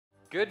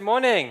Good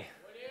morning.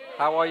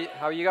 How are you?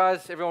 How are you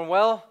guys? Everyone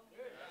well?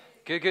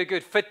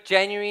 Good. Fit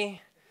January.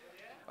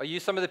 Are you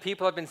some of the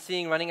people I've been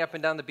seeing running up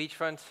and down the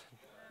beachfront?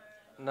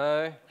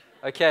 No?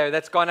 Okay,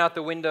 that's gone out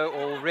the window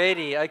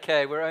already.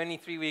 Okay, we're only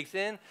 3 weeks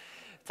in.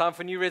 Time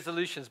for new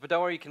resolutions, but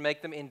don't worry, you can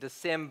make them in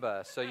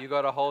December. So you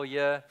got a whole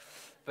year.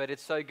 But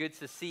it's so good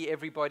to see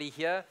everybody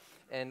here.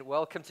 And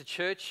welcome to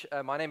church.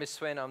 My name is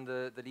Sven. I'm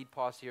the lead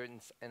pastor here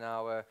in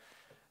our,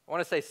 I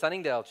want to say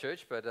Sunningdale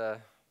church,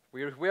 but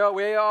we are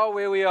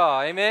where we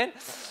are. Amen?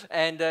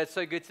 And it's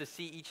so good to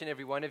see each and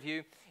every one of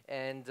you.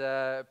 And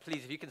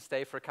please, if you can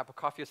stay for a cup of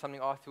coffee or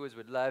something afterwards,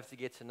 we'd love to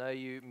get to know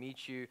you,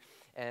 meet you,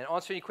 and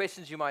answer any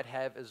questions you might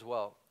have as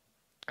well.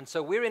 And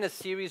so we're in a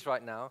series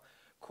right now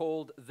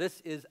called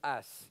This Is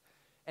Us.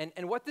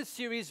 And what this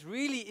series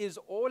really is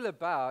all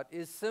about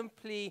is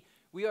simply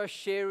we are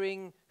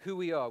sharing who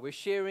we are. We're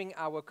sharing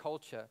our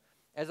culture.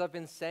 As I've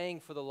been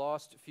saying for the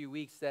last few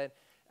weeks, that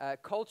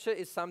culture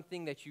is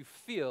something that you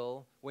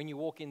feel when you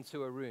walk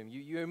into a room.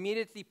 You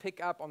immediately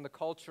pick up on the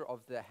culture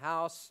of the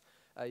house.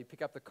 You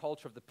pick up the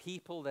culture of the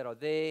people that are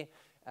there.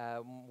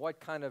 What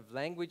kind of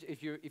language?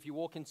 If you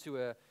walk into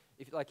a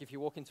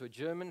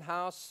German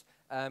house,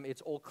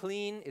 it's all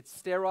clean, it's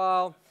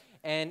sterile,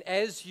 and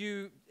I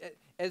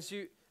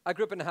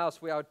grew up in a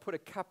house where I would put a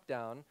cup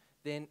down.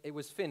 Then it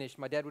was finished.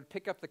 My dad would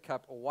pick up the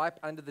cup, wipe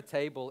under the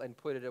table, and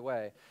put it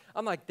away.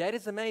 I'm like, that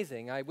is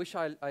amazing. I wish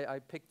I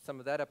picked some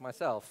of that up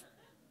myself.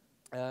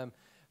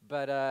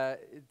 But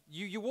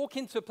you walk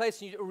into a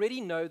place and you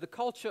already know the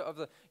culture of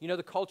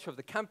the culture of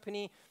the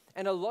company.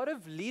 And a lot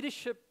of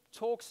leadership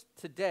talks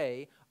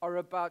today are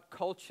about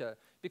culture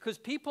because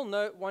people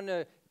want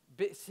to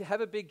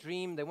have a big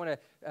dream. They want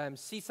to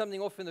see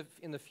something off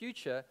in the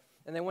future,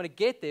 and they want to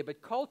get there.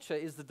 But culture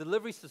is the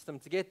delivery system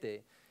to get there.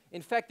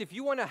 In fact, if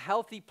you want a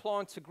healthy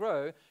plant to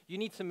grow, you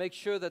need to make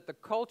sure that the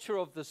culture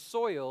of the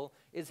soil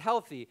is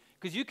healthy.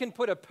 Because you can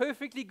put a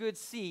perfectly good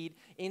seed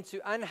into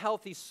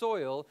unhealthy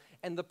soil,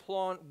 and the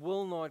plant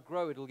will not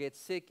grow. It will get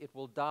sick. It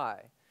will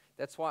die.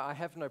 That's why I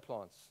have no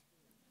plants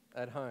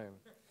at home.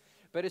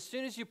 But as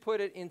soon as you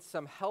put it in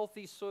some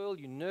healthy soil,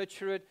 you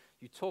nurture it,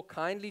 you talk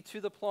kindly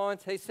to the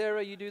plant. Hey,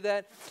 Sarah, you do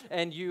that.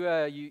 And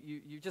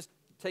you just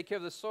take care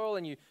of the soil,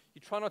 and you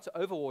try not to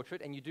overwater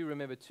it, and you do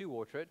remember to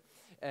water it.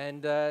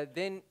 And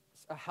then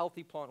a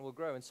healthy plant will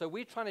grow. And so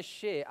we're trying to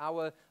share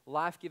our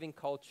life-giving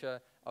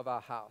culture of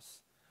our house.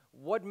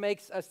 What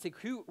makes us tick?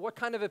 What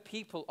kind of a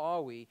people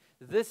are we?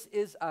 This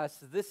is us.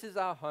 This is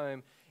our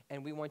home.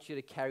 And we want you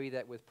to carry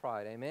that with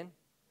pride. Amen?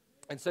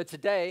 And so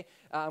today,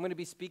 I'm going to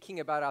be speaking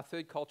about our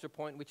third culture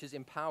point, which is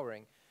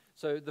empowering.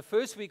 So the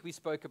first week, we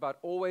spoke about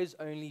always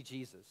only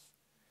Jesus.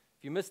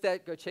 If you missed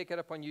that, go check it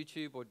up on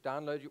YouTube or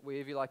download it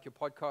wherever you like your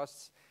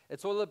podcasts.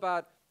 It's all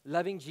about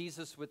loving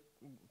Jesus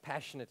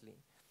passionately.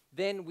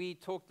 Then we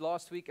talked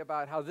last week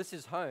about how this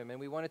is home, and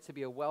we want it to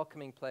be a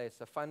welcoming place,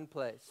 a fun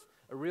place,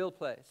 a real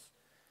place.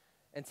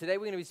 And today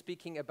we're going to be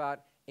speaking about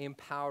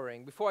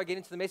empowering. Before I get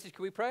into the message,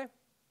 can we pray?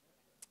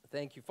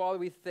 Thank you. Father,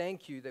 we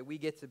thank you that we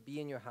get to be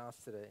in your house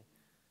today.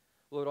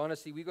 Lord,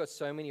 honestly, we've got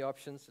so many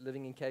options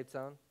living in Cape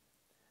Town.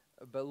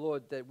 But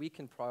Lord, that we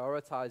can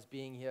prioritize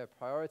being here,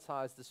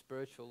 prioritize the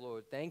spiritual,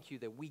 Lord. Thank you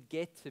that we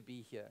get to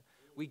be here.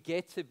 We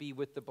get to be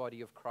with the body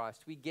of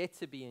Christ. We get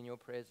to be in your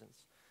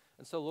presence.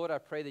 And so, Lord, I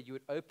pray that you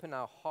would open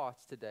our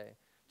hearts today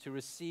to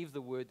receive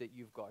the word that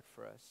you've got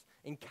for us.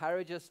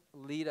 Encourage us,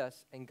 lead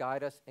us, and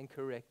guide us, and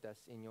correct us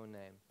in your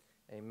name.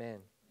 Amen.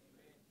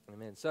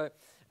 Amen. So,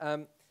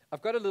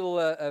 I've got a little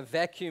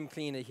vacuum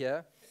cleaner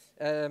here.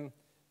 Don't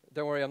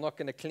worry, I'm not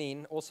going to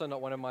clean. Also not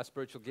one of my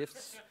spiritual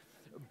gifts.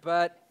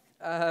 But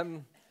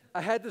I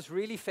had this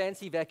really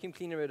fancy vacuum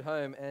cleaner at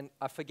home, and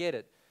I forget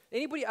it.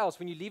 Anybody else,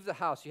 when you leave the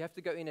house, you have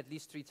to go in at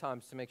least 3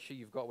 times to make sure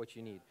you've got what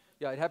you need.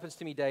 Yeah, it happens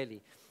to me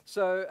daily.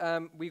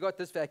 So we got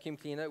this vacuum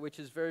cleaner, which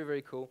is very,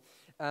 very cool.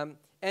 And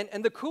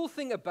the cool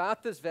thing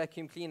about this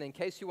vacuum cleaner, in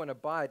case you want to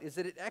buy it, is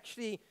that it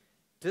actually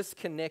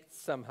disconnects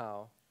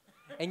somehow.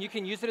 And you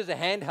can use it as a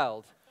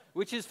handheld,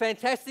 which is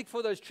fantastic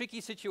for those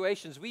tricky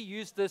situations. We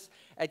used this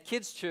at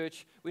kids'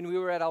 church when we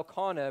were at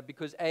Alcana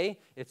because A,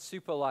 it's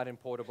super light and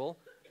portable,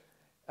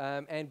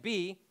 and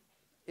B,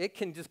 it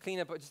can just clean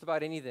up just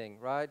about anything,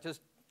 right?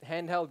 Just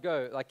handheld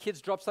go. Like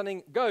kids drop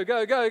something, go.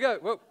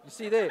 Whoa, you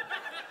see there.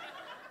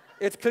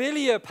 It's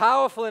clearly a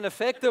powerful and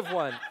effective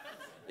one.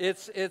 I'm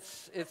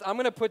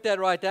going to put that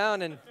right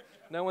down, and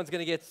no one's going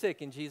to get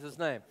sick in Jesus'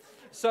 name.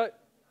 So,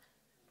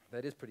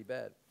 that is pretty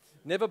bad.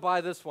 Never buy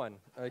this one,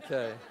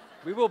 okay?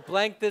 We will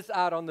blank this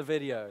out on the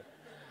video.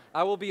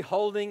 I will be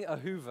holding a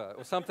Hoover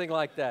or something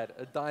like that,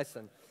 a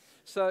Dyson.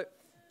 So,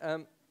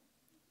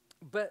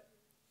 but,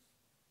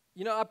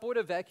 I bought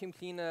a vacuum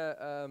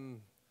cleaner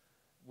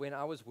when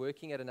I was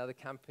working at another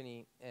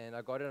company, and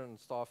I got it on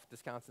staff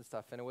discounts and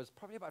stuff, and it was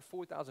probably about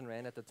 4,000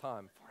 Rand at the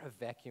time for a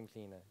vacuum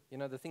cleaner.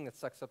 The thing that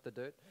sucks up the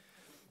dirt.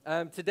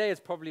 Today it's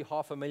probably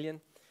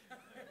 500,000.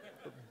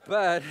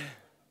 But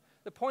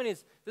the point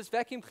is, this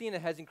vacuum cleaner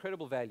has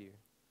incredible value.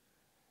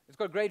 It's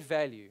got great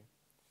value.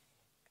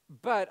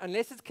 But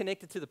unless it's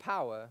connected to the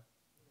power,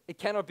 it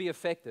cannot be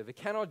effective. It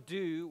cannot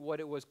do what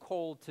it was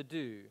called to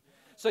do.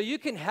 So you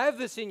can have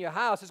this in your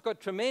house. It's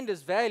got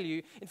tremendous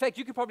value. In fact,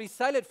 you could probably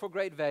sell it for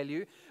great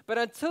value. But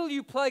until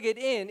you plug it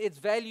in, its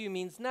value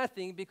means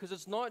nothing because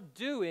it's not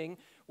doing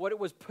what it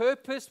was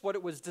purposed, what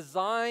it was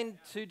designed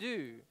to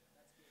do.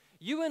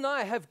 You and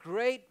I have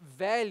great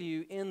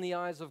value in the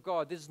eyes of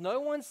God. There's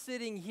no one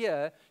sitting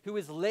here who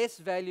is less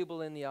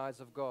valuable in the eyes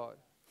of God.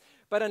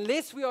 But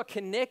unless we are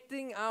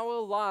connecting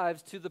our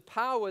lives to the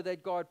power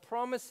that God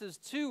promises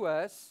to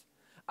us,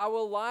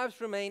 our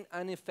lives remain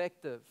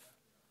ineffective.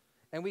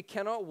 And we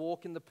cannot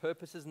walk in the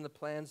purposes and the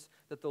plans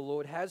that the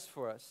Lord has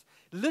for us.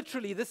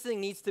 Literally, this thing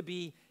needs to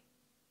be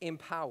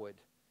empowered.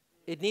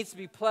 It needs to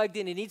be plugged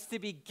in. It needs to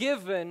be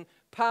given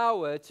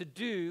power to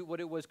do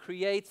what it was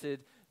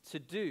created to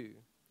do.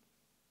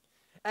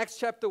 Acts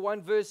chapter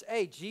 1, verse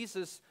 8,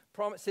 Jesus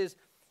promises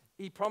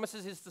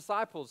his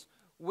disciples,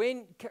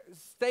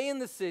 stay in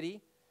the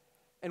city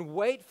and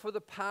wait for the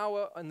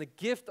power and the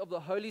gift of the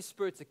Holy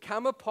Spirit to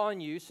come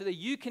upon you so that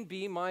you can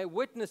be my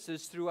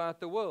witnesses throughout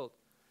the world.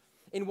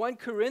 In 1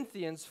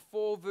 Corinthians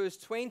 4, verse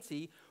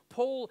 20,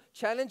 Paul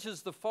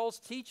challenges the false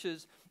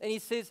teachers, and he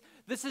says,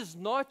 this is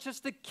not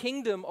just a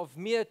kingdom of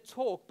mere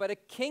talk, but a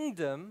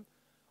kingdom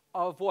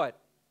of what?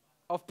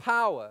 Of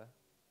power.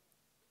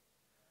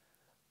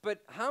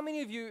 But how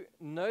many of you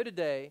know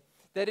today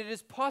that it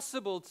is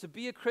possible to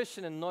be a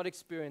Christian and not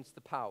experience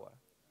the power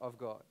of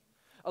God?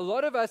 A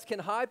lot of us can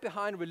hide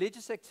behind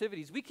religious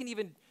activities. We can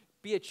even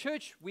be at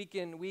church week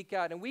in, week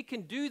out, and we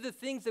can do the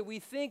things that we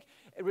think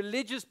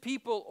religious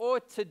people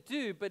ought to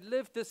do, but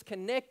live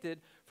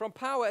disconnected from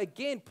power.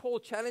 Again, Paul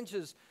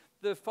challenges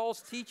the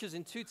false teachers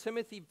in 2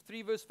 Timothy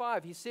 3, verse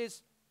 5. He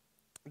says,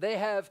 they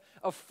have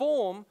a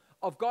form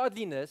of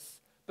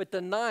godliness, but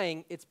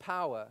denying its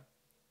power.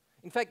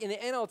 In fact, in the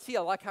NLT,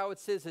 I like how it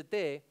says it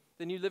there,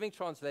 the New Living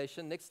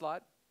Translation. Next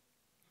slide.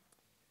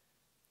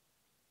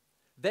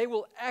 They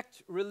will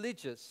act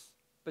religious,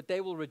 but they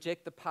will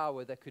reject the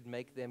power that could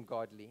make them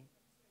godly.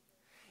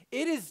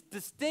 It is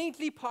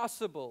distinctly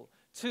possible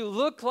to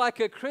look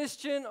like a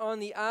Christian on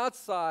the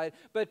outside,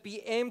 but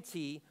be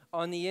empty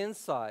on the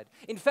inside.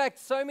 In fact,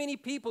 so many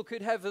people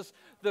could have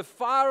the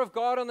fire of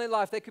God on their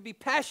life. They could be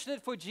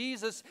passionate for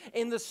Jesus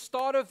in the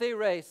start of their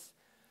race,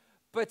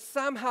 but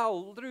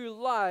somehow through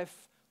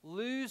life,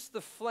 lose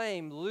the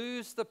flame,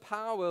 lose the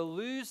power,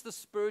 lose the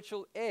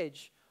spiritual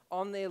edge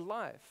on their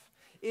life.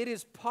 It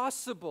is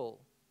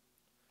possible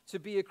to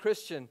be a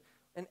Christian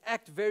and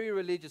act very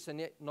religious and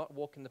yet not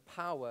walk in the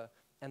power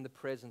and the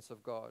presence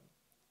of God.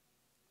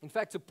 In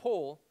fact, to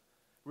Paul,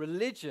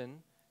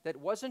 religion that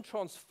wasn't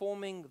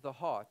transforming the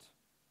heart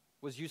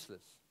was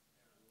useless.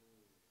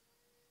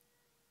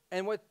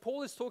 And what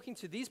Paul is talking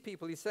to these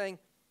people, he's saying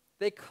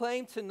they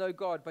claim to know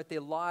God, but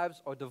their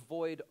lives are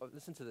devoid of,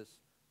 listen to this,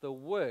 the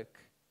work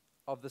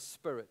of the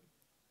Spirit,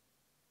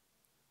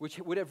 which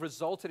would have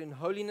resulted in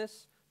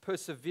holiness,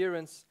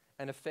 perseverance,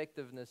 and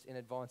effectiveness in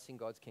advancing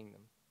God's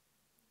kingdom.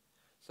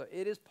 So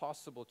it is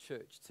possible,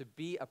 church, to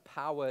be a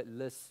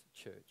powerless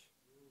church.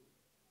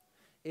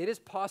 It is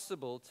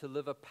possible to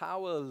live a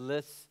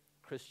powerless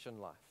Christian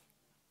life.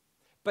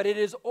 But it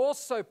is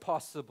also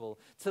possible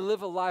to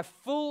live a life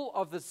full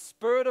of the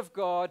Spirit of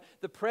God,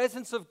 the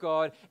presence of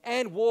God,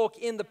 and walk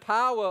in the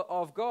power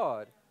of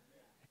God.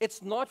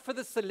 It's not for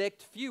the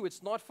select few.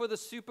 It's not for the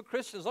super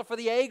Christians. It's not for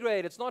the A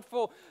grade. It's not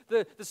for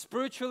the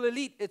spiritual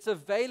elite. It's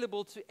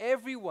available to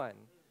everyone.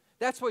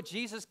 That's what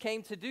Jesus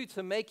came to do,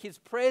 to make his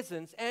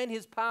presence and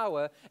his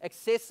power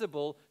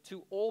accessible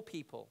to all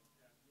people.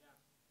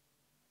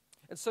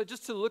 And so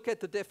just to look at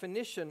the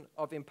definition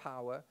of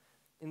empower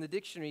in the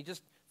dictionary,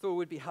 just thought it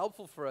would be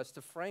helpful for us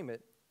to frame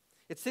it.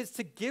 It says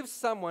to give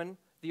someone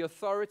the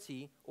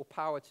authority or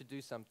power to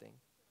do something.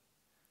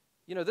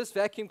 You know, this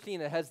vacuum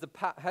cleaner has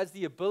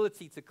the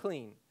ability to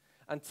clean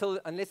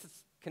unless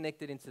it's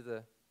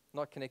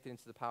not connected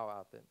into the power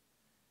outlet.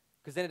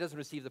 Because then it doesn't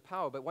receive the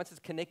power. But once it's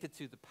connected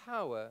to the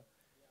power,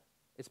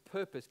 its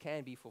purpose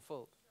can be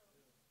fulfilled.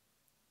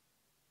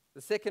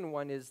 The second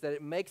one is that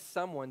it makes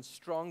someone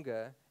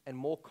stronger and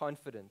more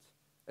confident,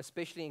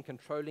 especially in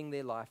controlling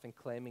their life and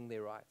claiming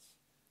their rights.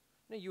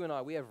 You know, you and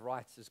I, we have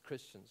rights as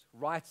Christians,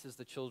 rights as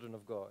the children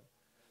of God.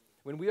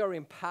 When we are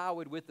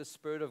empowered with the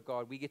Spirit of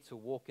God, we get to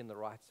walk in the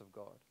rights of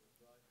God,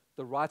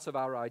 the rights of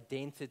our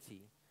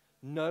identity,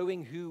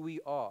 knowing who we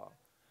are.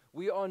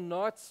 We are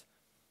not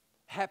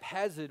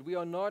haphazard. We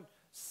are not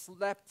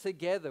slapped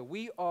together.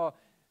 We are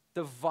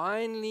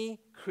divinely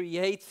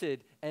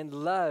created and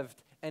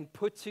loved and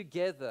put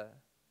together.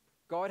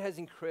 God has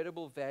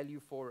incredible value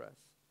for us.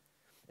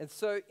 And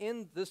so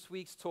in this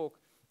week's talk,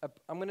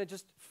 I'm going to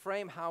just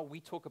frame how we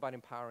talk about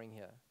empowering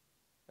here.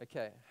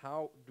 Okay,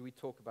 how do we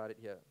talk about it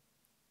here?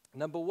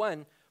 Number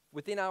one,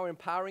 within our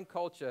empowering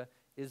culture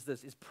is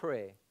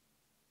prayer.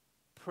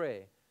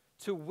 Prayer.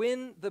 To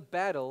win the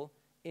battle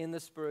in the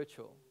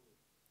spiritual.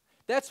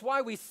 That's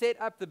why we set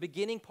up the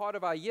beginning part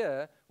of our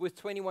year with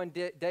 21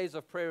 days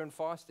of prayer and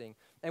fasting.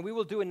 And we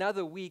will do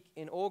another week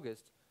in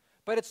August.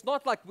 But it's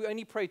not like we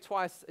only pray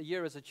twice a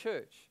year as a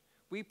church.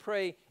 We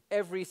pray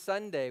every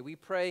Sunday. We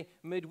pray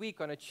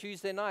midweek on a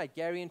Tuesday night.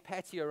 Gary and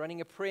Patty are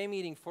running a prayer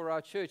meeting for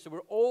our church. So we're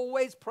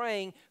always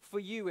praying for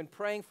you and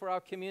praying for our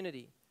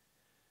community.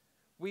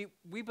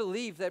 We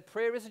believe that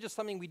prayer isn't just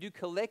something we do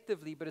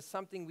collectively, but it's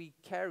something we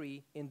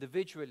carry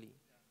individually.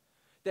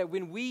 That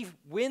when we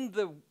win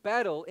the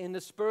battle in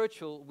the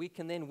spiritual, we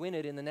can then win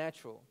it in the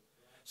natural.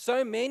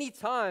 So many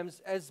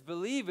times as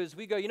believers,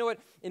 we go, you know what,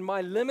 in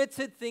my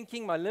limited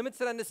thinking, my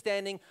limited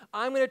understanding,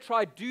 I'm going to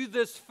try do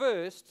this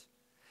first,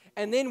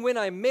 and then when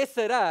I mess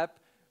it up,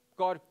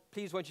 God,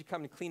 please won't you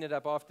come and clean it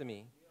up after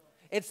me?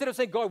 Instead of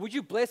saying, God, would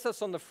you bless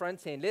us on the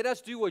front end? Let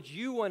us do what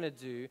you want to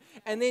do.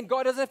 And then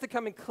God doesn't have to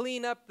come and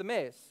clean up the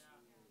mess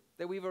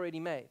that we've already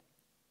made.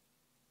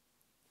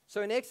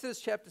 So in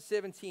Exodus chapter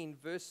 17,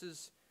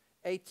 verses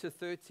 8 to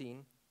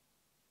 13,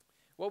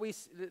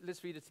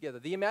 let's read it together.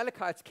 The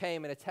Amalekites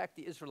came and attacked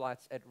the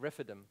Israelites at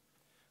Rephidim.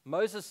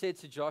 Moses said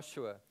to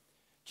Joshua,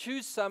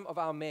 choose some of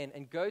our men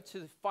and go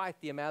to fight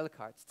the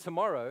Amalekites.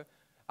 Tomorrow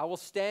I will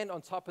stand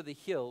on top of the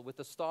hill with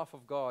the staff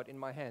of God in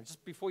my hand.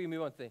 Just before you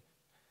move on there.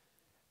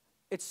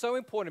 It's so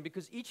important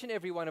because each and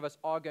every one of us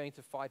are going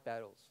to fight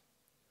battles.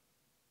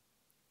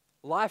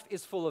 Life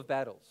is full of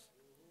battles.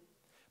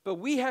 But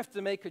we have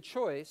to make a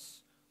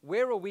choice.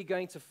 Where are we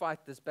going to fight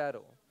this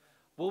battle?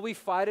 Will we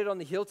fight it on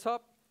the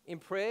hilltop in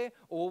prayer,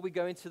 or will we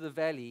go into the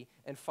valley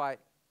and fight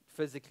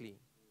physically?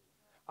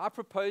 I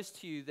propose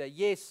to you that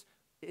yes,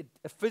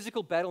 a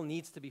physical battle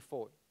needs to be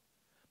fought.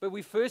 But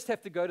we first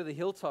have to go to the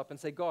hilltop and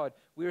say, God,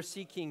 we're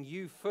seeking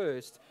you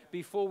first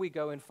before we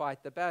go and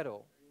fight the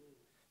battle.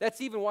 That's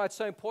even why it's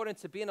so important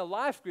to be in a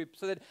life group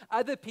so that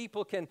other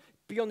people can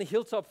be on the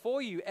hilltop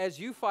for you as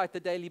you fight the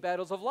daily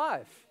battles of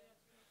life.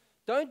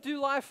 Don't do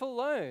life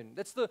alone.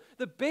 That's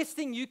the best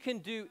thing you can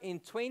do in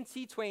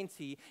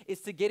 2020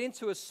 is to get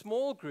into a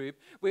small group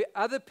where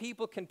other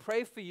people can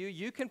pray for you,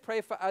 you can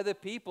pray for other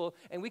people,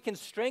 and we can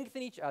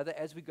strengthen each other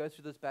as we go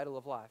through this battle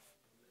of life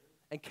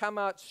and come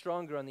out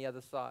stronger on the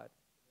other side.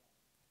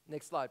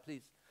 Next slide,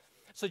 please.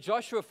 So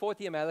Joshua fought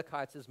the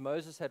Amalekites as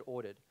Moses had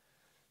ordered.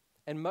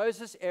 And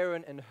Moses,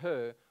 Aaron, and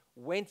Hur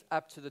went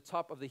up to the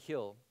top of the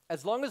hill.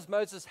 As long as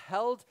Moses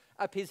held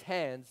up his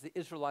hands, the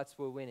Israelites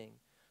were winning.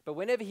 But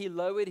whenever he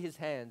lowered his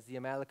hands, the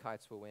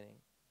Amalekites were winning.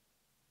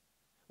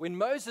 When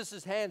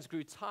Moses' hands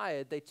grew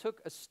tired, they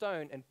took a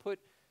stone and put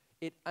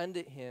it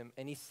under him,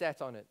 and he sat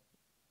on it.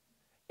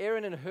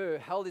 Aaron and Hur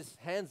held his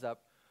hands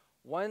up,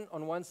 one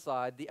on one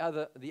side, the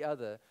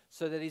other,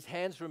 so that his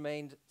hands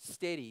remained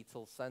steady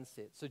till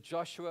sunset. So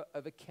Joshua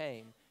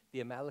overcame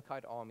the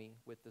Amalekite army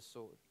with the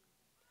sword.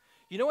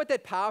 You know what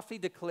that powerfully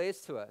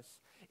declares to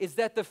us? Is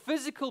that the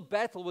physical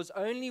battle was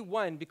only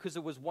won because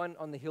it was won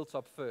on the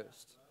hilltop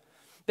first.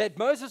 That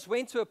Moses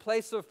went to a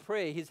place of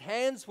prayer. His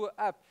hands were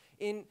up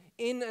in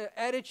an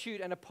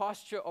attitude and a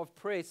posture of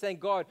prayer, saying,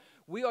 God,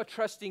 we are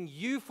trusting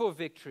you for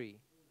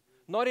victory,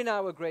 not in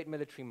our great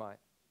military might.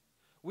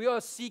 We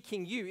are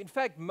seeking you. In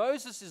fact,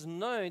 Moses is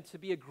known to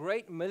be a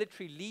great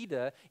military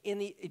leader in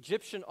the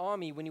Egyptian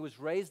army when he was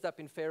raised up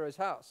in Pharaoh's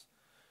house.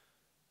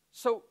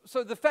 So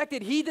the fact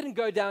that he didn't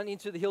go down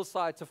into the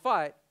hillside to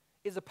fight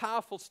is a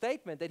powerful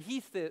statement that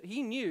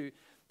he knew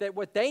that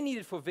what they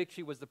needed for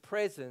victory was the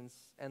presence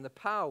and the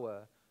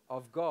power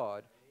of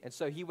God. And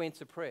so he went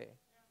to prayer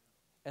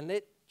and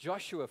let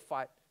Joshua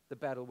fight the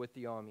battle with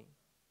the army.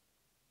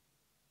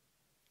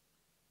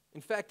 In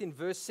fact, in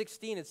verse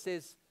 16, it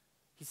says,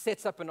 he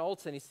sets up an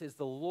altar and he says,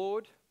 the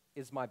Lord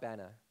is my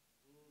banner.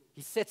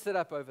 He sets it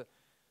up over.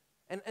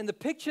 And the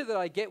picture that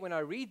I get when I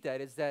read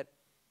that is that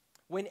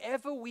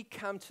whenever we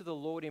come to the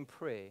Lord in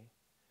prayer,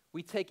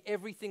 we take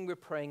everything we're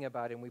praying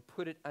about and we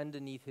put it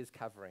underneath his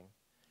covering,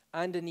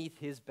 underneath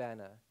his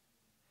banner.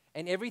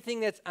 And everything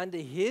that's under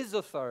his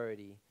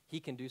authority, he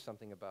can do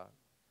something about.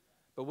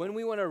 But when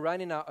we want to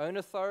run in our own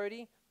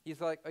authority, he's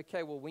like,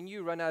 okay, well, when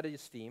you run out of your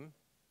steam,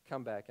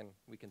 come back and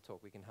we can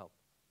talk, we can help.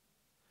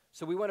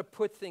 So we want to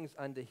put things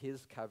under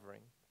his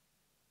covering.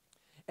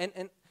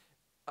 And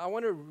I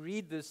want to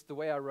read this the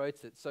way I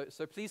wrote it.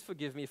 So please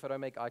forgive me if I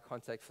don't make eye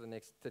contact for the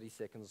next 30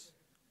 seconds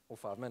or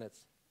 5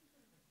 minutes.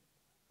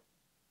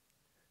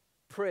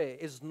 Prayer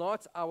is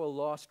not our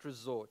last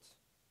resort,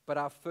 but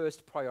our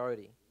first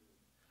priority.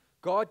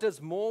 God does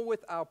more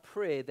with our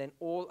prayer than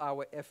all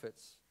our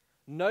efforts.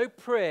 No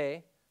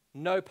prayer,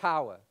 no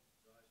power.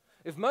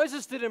 If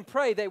Moses didn't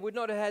pray, they would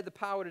not have had the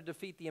power to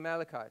defeat the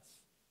Amalekites.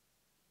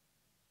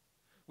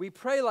 We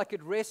pray like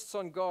it rests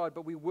on God,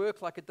 but we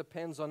work like it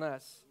depends on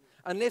us.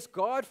 Unless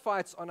God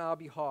fights on our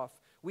behalf,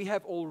 we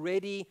have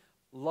already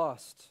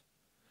lost.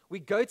 We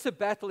go to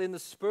battle in the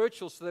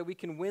spiritual so that we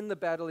can win the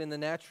battle in the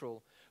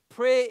natural.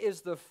 Prayer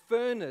is the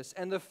furnace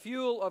and the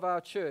fuel of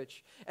our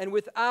church, and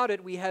without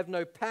it, we have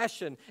no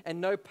passion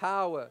and no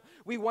power.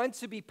 We want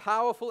to be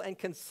powerful and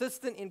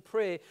consistent in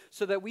prayer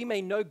so that we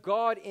may know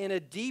God in a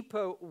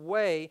deeper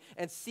way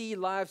and see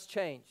lives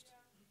changed.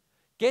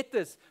 Get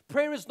this,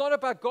 prayer is not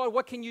about God,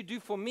 what can you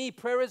do for me?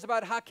 Prayer is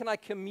about how can I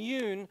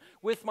commune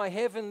with my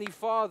Heavenly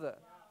Father.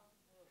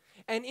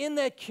 And in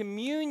that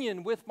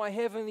communion with my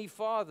Heavenly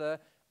Father,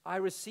 I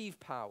receive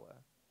power.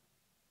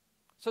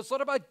 So it's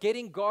not about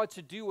getting God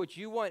to do what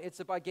you want. It's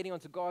about getting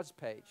onto God's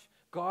page,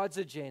 God's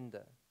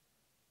agenda.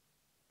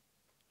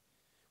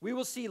 We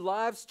will see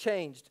lives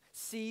changed,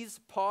 seas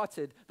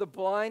parted, the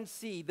blind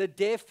see, the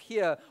deaf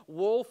hear,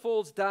 wall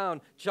falls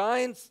down,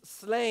 giants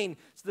slain,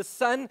 the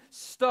sun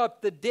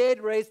stopped, the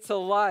dead raised to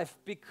life,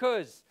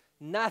 because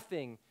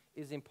nothing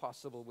is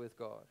impossible with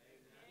God.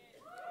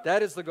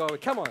 That is the goal.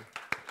 Come on.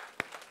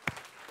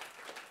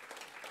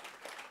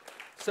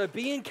 So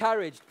be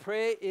encouraged.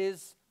 Prayer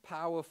is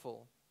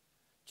powerful.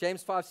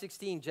 James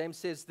 5:16, James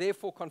says,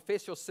 therefore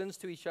confess your sins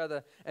to each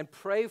other and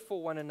pray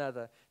for one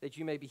another that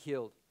you may be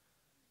healed.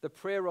 The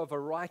prayer of a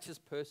righteous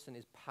person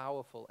is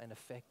powerful and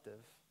effective.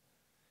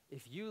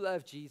 If you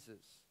love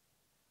Jesus,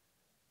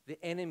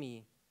 the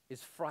enemy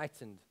is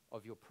frightened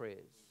of your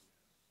prayers.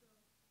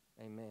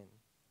 Amen.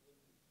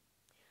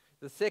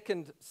 The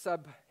second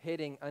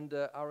subheading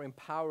under our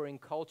empowering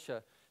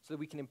culture, so that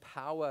we can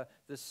empower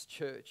this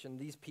church and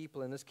these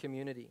people in this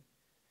community,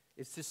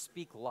 is to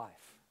speak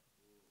life.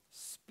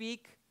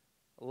 Speak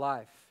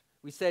life.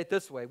 We say it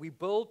this way: we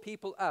build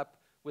people up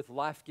with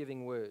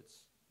life-giving words.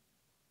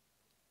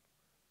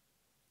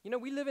 You know,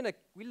 we live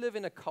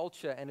in a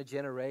culture and a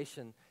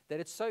generation that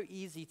it's so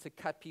easy to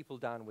cut people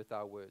down with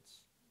our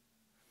words.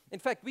 In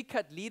fact, we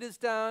cut leaders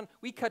down,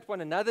 we cut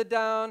one another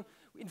down.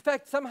 In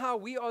fact, somehow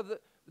we are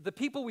the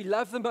people we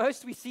love the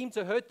most, we seem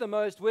to hurt the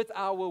most with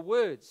our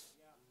words.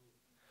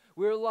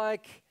 We're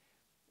like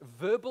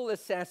verbal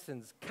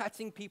assassins,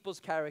 cutting people's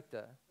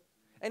character.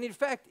 And in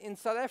fact, in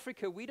South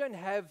Africa, we don't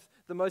have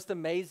the most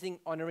amazing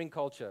honoring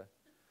culture.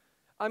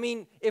 I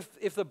mean, if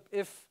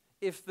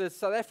the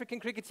South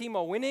African cricket team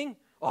are winning,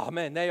 oh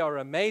man, they are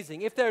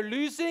amazing. If they're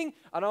losing,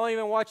 I'm not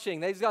even watching.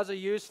 These guys are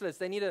useless.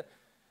 They need a,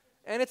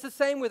 and it's the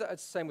same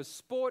with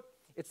sport.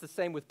 It's the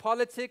same with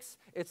politics.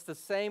 It's the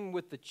same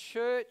with the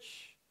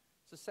church.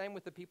 It's the same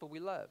with the people we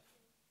love.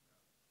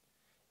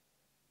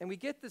 And we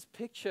get this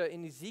picture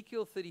in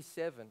Ezekiel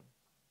 37.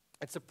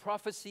 It's a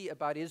prophecy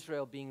about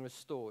Israel being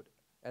restored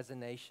as a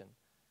nation.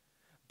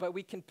 But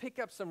we can pick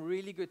up some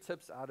really good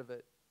tips out of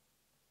it.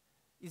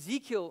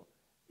 Ezekiel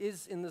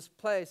is in this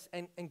place,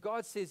 and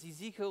God says,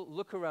 Ezekiel,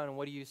 look around, and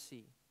what do you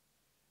see?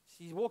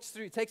 He walks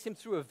through, takes him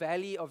through a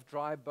valley of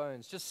dry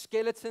bones, just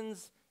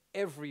skeletons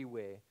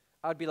everywhere.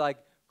 I'd be like,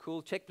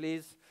 cool, check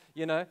please,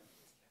 you know.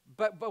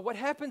 But what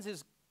happens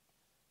is,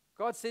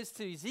 God says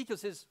to Ezekiel,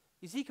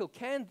 Ezekiel,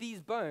 can these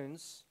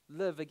bones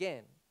live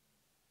again?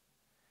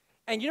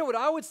 And you know what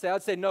I would say?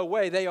 I'd say, no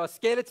way, they are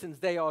skeletons,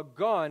 they are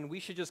gone. We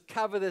should just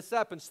cover this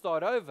up and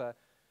start over.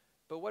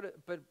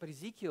 But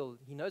Ezekiel,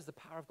 he knows the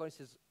power of God. He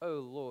says, oh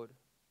Lord,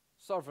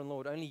 Sovereign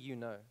Lord, only you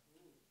know.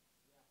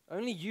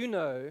 Only you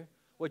know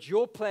what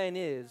your plan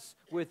is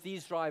with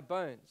these dry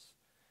bones.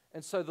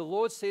 And so the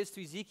Lord says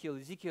to Ezekiel,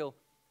 Ezekiel,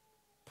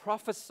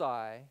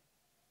 prophesy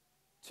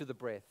to the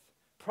breath.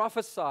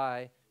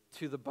 Prophesy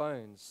to the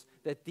bones,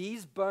 that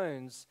these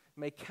bones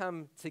may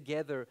come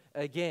together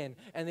again.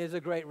 And there's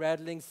a great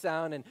rattling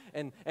sound,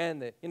 and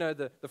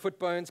the foot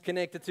bone's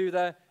connected to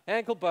the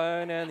ankle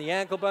bone, and the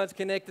ankle bone's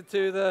connected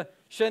to the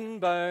shin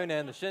bone,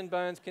 and the shin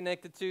bone's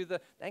connected to the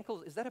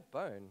ankle. Is that a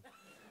bone?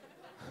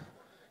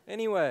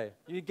 Anyway,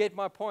 you get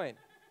my point.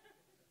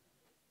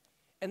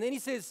 And then he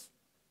says,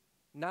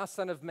 now,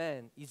 son of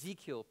man,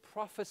 Ezekiel,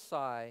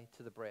 prophesy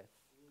to the breath,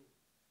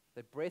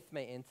 that breath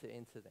may enter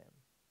into them.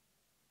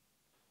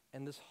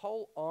 And this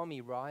whole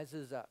army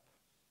rises up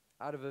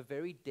out of a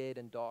very dead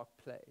and dark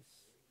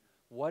place.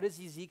 What does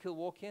Ezekiel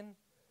walk in?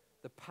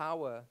 The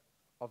power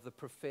of the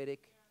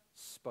prophetic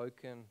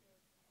spoken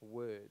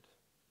word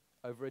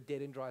over a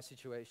dead and dry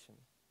situation.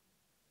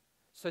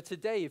 So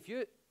today,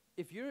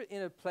 if you're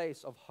in a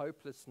place of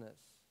hopelessness,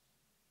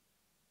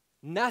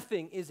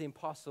 nothing is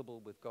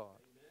impossible with God.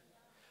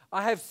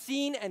 I have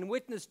seen and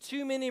witnessed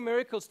too many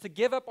miracles to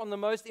give up on the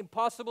most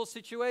impossible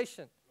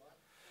situation.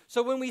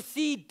 So when we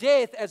see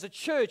death as a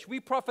church, we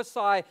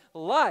prophesy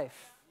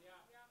life.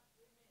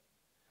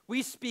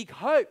 We speak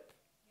hope.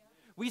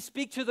 We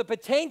speak to the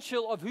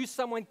potential of who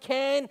someone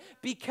can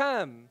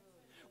become.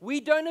 We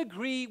don't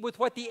agree with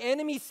what the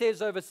enemy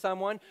says over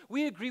someone.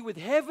 We agree with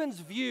heaven's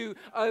view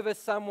over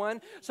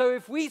someone. So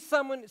if we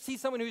see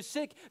someone who's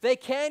sick, they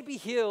can be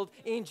healed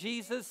in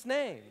Jesus'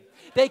 name.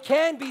 They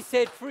can be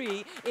set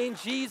free in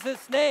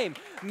Jesus' name.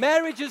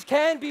 Marriages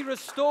can be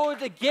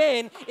restored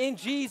again in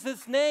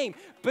Jesus' name.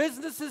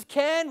 Businesses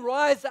can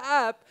rise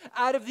up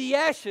out of the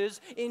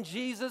ashes in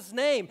Jesus'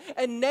 name.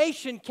 A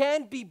nation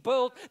can be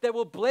built that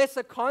will bless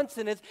a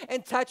continent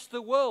and touch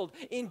the world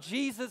in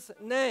Jesus'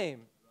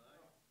 name.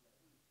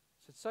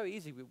 It's so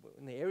easy.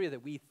 In the area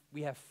that we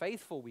have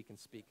faith for, we can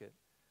speak it.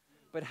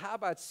 But how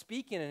about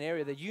speaking in an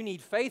area that you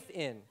need faith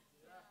in?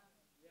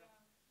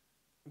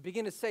 And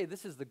begin to say,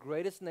 this is the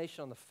greatest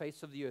nation on the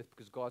face of the earth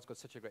because God's got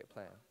such a great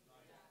plan.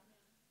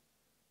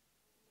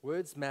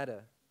 Words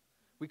matter.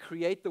 We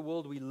create the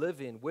world we live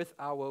in with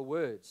our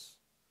words.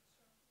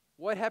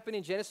 What happened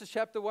in Genesis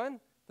chapter 1?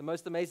 The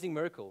most amazing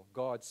miracle.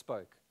 God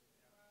spoke,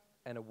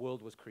 and a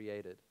world was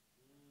created.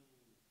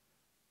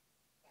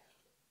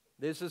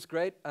 There's this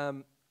great...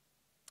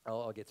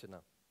 I'll get to it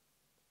now.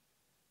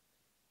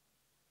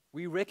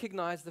 We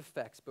recognize the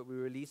facts, but we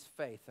release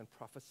faith and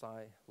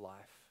prophesy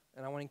life.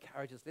 And I want to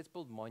encourage us, let's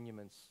build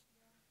monuments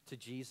to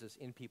Jesus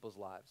in people's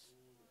lives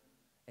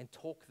and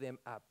talk them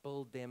up,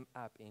 build them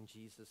up in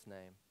Jesus'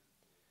 name.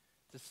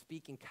 To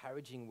speak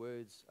encouraging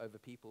words over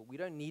people. We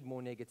don't need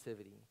more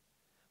negativity.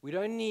 We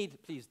don't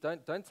need, please,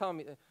 don't tell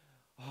me,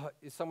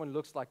 if someone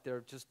looks like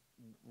they're just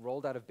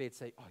rolled out of bed,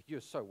 say, oh, you're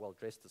so well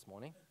dressed this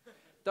morning.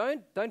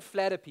 Don't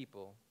flatter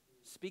people.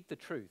 Speak the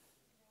truth.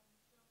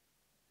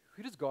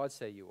 Who does God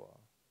say you are?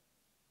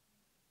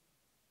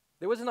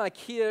 There was an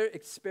IKEA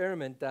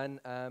experiment done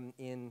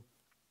in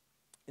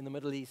the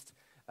Middle East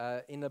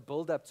in a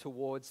build-up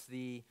towards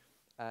the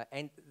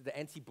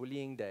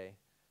anti-bullying day,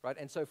 right?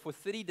 And so for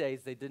 30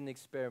 days, they did an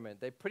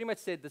experiment. They pretty much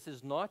said this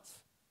is not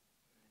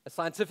a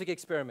scientific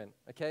experiment,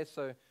 okay?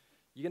 So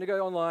you're going to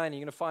go online, and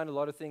you're going to find a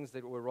lot of things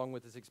that were wrong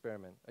with this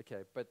experiment,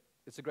 okay? But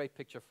it's a great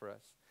picture for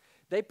us.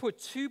 They put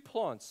two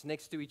plants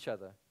next to each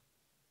other.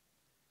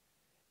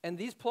 And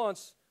these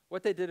plants,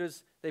 what they did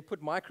is they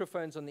put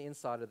microphones on the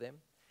inside of them.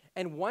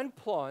 And one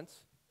plant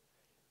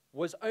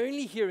was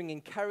only hearing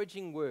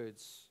encouraging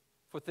words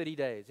for 30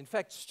 days. In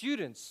fact,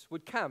 students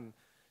would come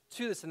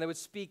to this and they would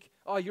speak,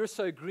 oh, you're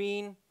so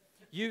green.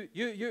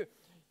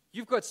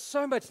 You've got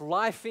so much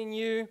life in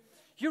you.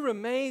 You're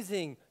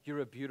amazing. You're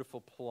a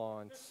beautiful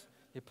plant.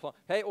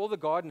 Hey, all the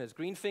gardeners,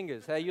 green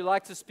fingers. Hey, you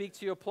like to speak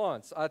to your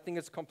plants. I think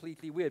it's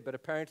completely weird, but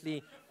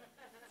apparently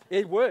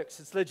it works.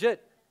 It's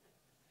legit.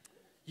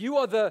 You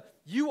are the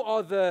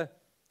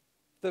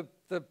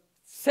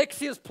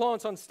sexiest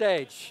plant on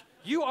stage.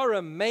 You are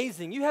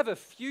amazing. You have a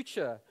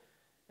future.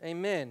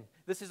 Amen.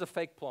 This is a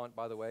fake plant,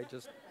 by the way.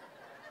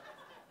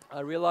 I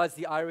realize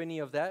the irony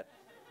of that.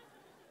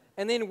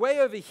 And then way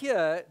over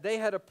here, they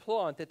had a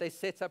plant that they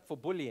set up for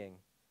bullying.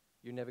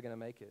 You're never going to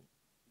make it.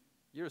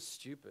 You're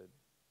stupid.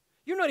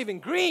 You're not even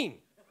green.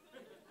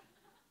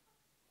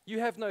 You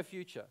have no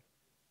future.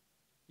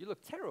 You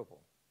look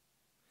terrible.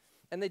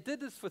 And they did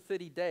this for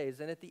 30 days,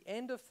 and at the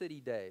end of 30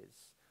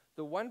 days,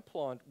 the one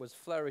plant was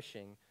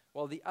flourishing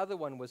while the other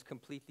one was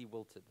completely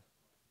wilted.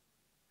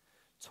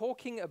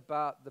 Talking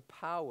about the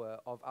power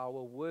of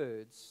our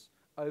words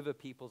over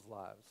people's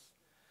lives.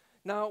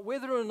 Now,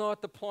 whether or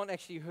not the plant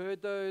actually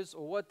heard those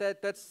or what,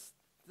 that's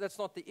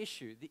not the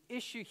issue. The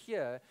issue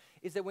here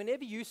is that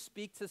whenever you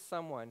speak to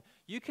someone,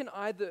 you can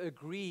either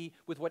agree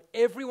with what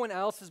everyone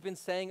else has been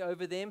saying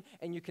over them,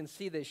 and you can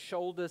see their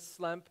shoulders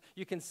slump,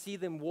 you can see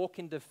them walk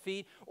in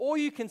defeat, or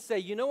you can say,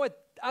 you know what,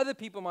 other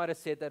people might have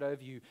said that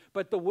over you,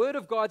 but the Word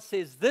of God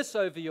says this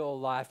over your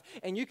life,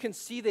 and you can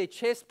see their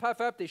chest puff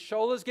up, their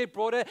shoulders get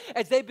broader,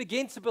 as they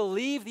begin to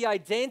believe the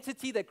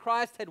identity that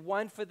Christ had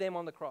won for them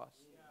on the cross.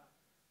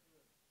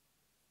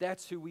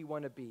 That's who we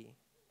want to be.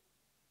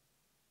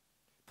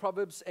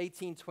 Proverbs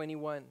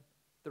 18:21,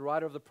 the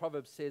writer of the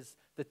Proverbs says,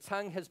 the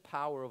tongue has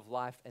power of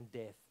life and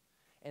death,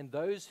 and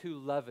those who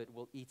love it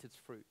will eat its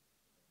fruit.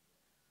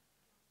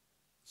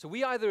 So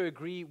we either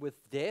agree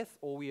with death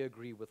or we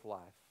agree with life.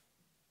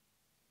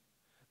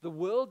 The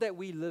world that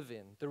we live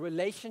in, the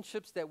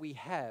relationships that we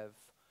have,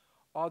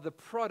 are the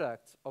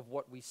product of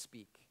what we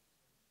speak.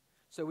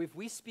 So if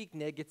we speak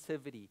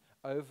negativity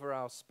over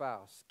our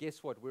spouse,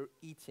 guess what? We're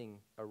eating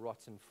a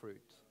rotten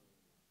fruit.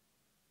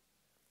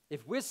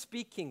 If we're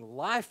speaking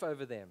life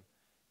over them,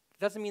 it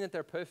doesn't mean that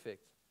they're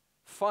perfect.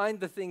 Find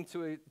the thing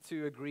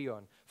to agree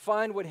on.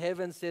 Find what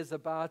heaven says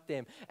about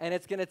them. And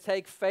it's going to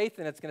take faith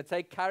and it's going to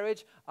take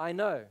courage, I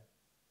know.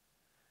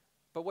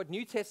 But what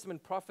New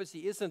Testament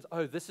prophecy isn't,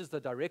 oh, this is the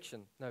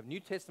direction. No, New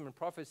Testament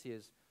prophecy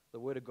is the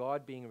Word of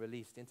God being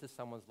released into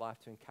someone's life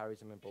to encourage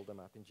them and build them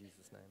up in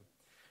Jesus' name.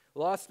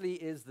 Lastly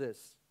is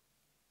this.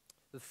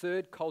 The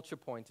third culture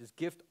point is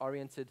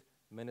gift-oriented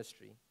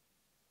ministry.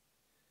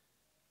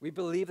 We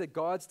believe that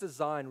God's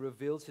design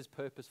reveals His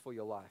purpose for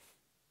your life.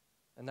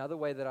 Another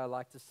way that I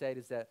like to say it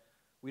is that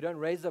we don't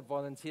raise up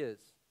volunteers.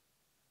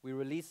 We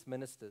release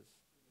ministers.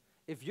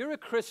 If you're a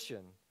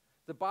Christian,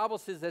 the Bible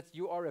says that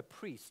you are a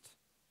priest.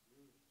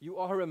 You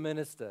are a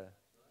minister.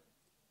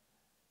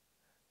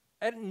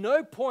 At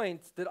no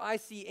point did I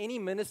see any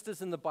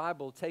ministers in the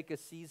Bible take a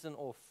season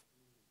off.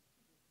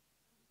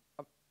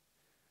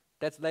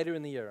 That's later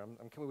in the year.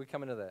 We're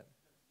coming to that.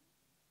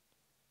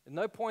 At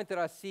no point did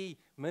I see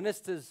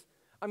ministers.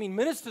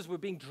 Ministers were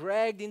being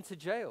dragged into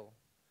jail.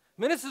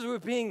 Ministers were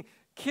being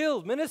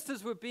killed.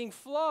 Ministers were being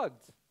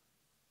flogged.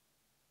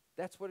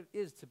 That's what it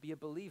is to be a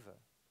believer.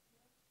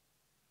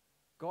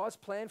 God's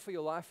plan for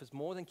your life is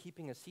more than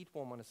keeping a seat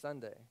warm on a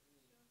Sunday.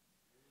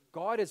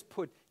 God has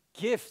put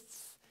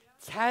gifts,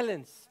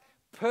 talents,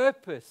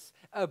 purpose,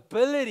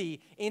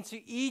 ability into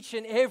each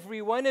and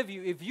every one of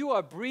you. If you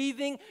are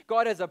breathing,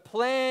 God has a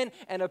plan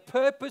and a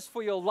purpose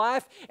for your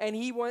life, and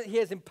He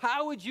has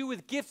empowered you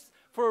with gifts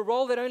for a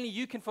role that only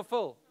you can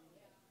fulfill.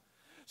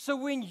 So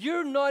when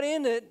you're not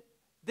in it,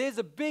 there's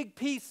a big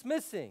piece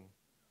missing.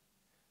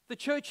 The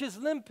church is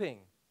limping.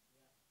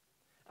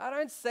 I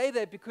don't say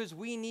that because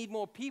we need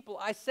more people.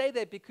 I say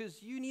that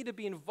because you need to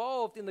be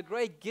involved in the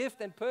great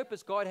gift and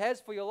purpose God has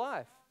for your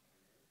life.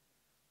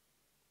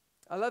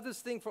 I love this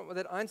thing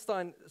that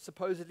Einstein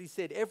supposedly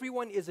said,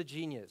 everyone is a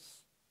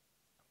genius.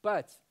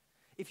 But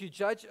if you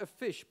judge a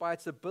fish by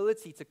its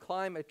ability to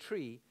climb a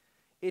tree,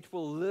 it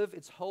will live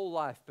its whole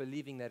life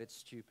believing that it's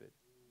stupid.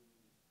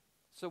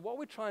 So what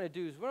we're trying to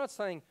do is we're not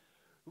saying,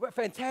 well,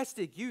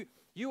 fantastic,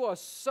 you are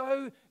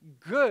so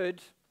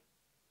good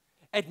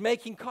at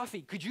making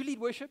coffee. Could you lead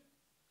worship?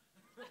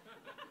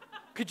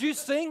 Could you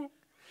sing?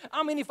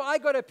 I mean, if I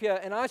got up here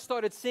and I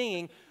started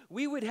singing,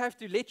 we would have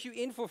to let you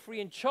in for free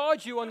and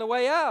charge you on the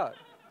way out.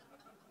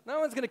 No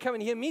one's going to come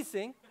and hear me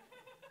sing.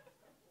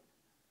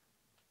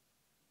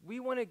 We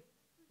want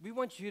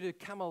you to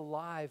come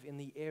alive in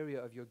the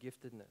area of your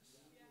giftedness.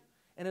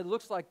 And it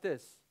looks like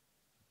this.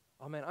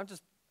 Oh, man,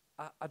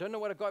 I don't know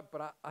what I got,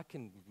 but I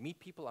can meet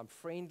people. I'm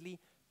friendly.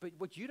 But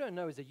what you don't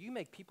know is that you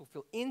make people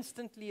feel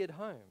instantly at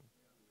home.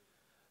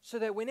 So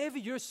that whenever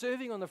you're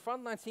serving on the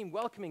frontline team,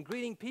 welcoming,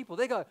 greeting people,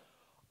 they go,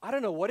 I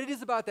don't know what it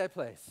is about that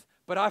place,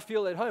 but I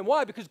feel at home.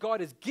 Why? Because God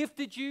has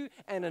gifted you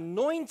and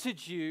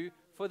anointed you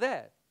for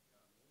that.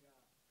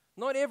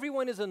 Not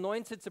everyone is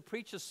anointed to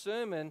preach a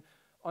sermon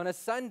on a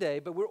Sunday,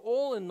 but we're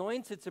all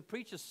anointed to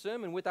preach a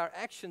sermon with our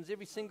actions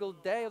every single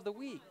day of the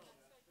week.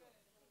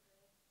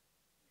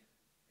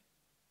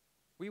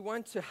 We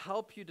want to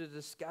help you to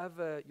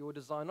discover your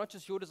design, not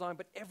just your design,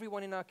 but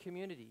everyone in our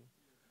community,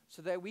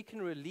 so that we can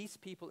release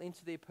people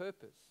into their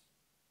purpose.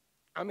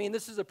 I mean,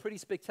 this is a pretty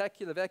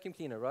spectacular vacuum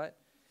cleaner, right?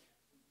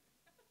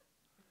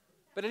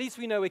 But at least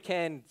we know we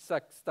can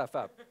suck stuff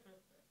up.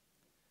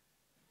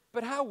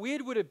 But how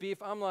weird would it be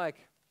if I'm like,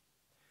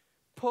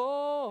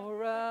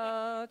 pour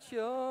out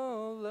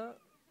your love.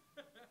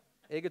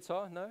 Air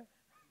guitar? No?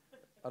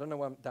 I don't know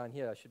why I'm down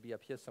here. I should be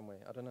up here somewhere.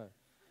 I don't know.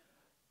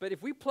 But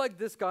if we plug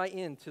this guy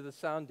into the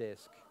sound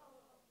desk,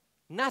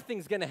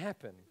 nothing's going to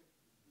happen.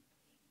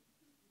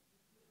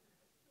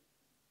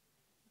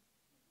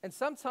 And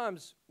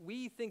sometimes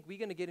we think we're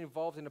going to get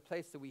involved in a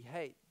place that we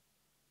hate.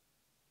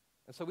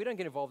 And so we don't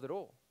get involved at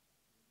all.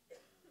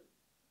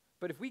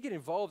 But if we get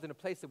involved in a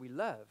place that we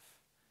love,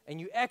 and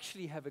you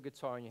actually have a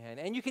guitar in your hand,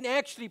 and you can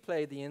actually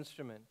play the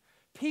instrument,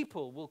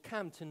 people will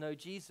come to know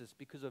Jesus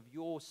because of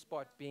your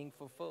spot being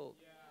fulfilled.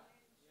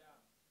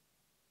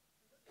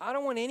 I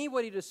don't want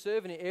anybody to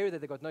serve in an area that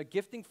they've got no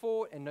gifting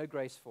for and no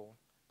grace for.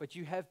 But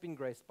you have been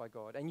graced by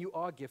God, and you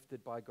are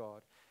gifted by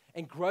God.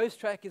 And Growth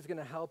Track is going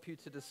to help you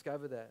to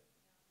discover that.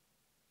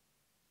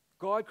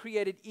 God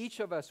created each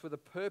of us with a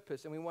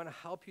purpose, and we want to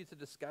help you to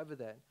discover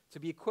that, to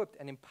be equipped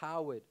and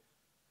empowered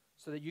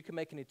so that you can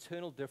make an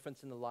eternal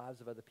difference in the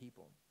lives of other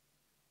people.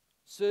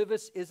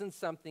 Service isn't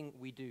something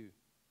we do.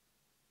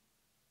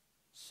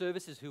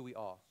 Service is who we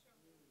are.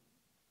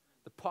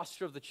 The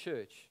posture of the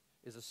church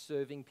is a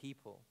serving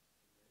people,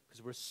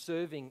 because we're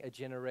serving a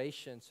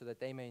generation so that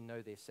they may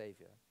know their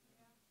Savior.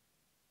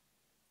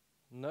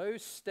 No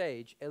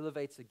stage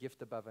elevates a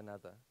gift above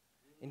another.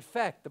 In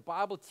fact, the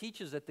Bible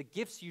teaches that the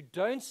gifts you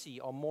don't see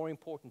are more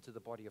important to the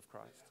body of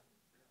Christ.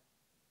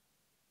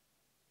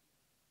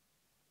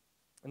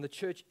 And the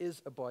church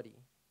is a body.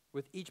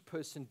 With each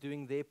person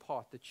doing their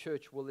part, the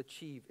church will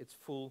achieve its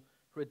full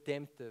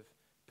redemptive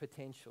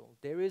potential.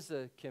 There is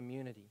a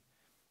community.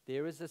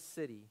 There is a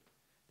city.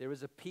 There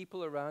is a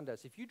people around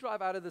us. If you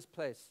drive out of this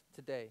place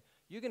today,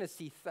 you're going to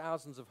see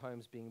thousands of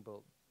homes being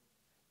built.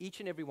 Each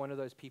and every one of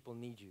those people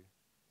need you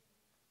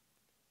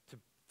to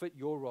fit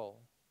your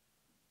role,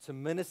 to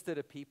minister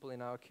to people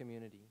in our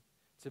community,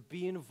 to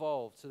be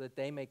involved so that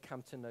they may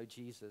come to know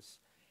Jesus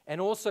and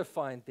also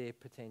find their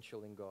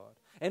potential in God,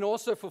 and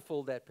also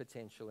fulfill that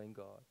potential in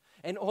God,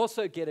 and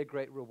also get a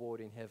great reward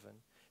in heaven.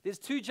 There's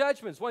two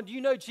judgments. One, do you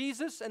know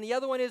Jesus? And the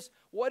other one is,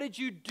 what did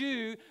you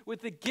do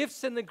with the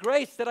gifts and the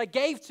grace that I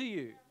gave to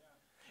you?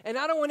 And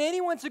I don't want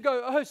anyone to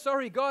go, oh,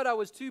 sorry, God, I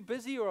was too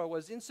busy, or I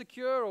was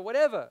insecure, or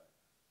whatever.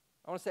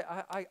 I want to say,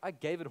 I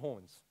gave it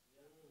horns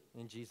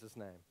in Jesus'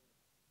 name.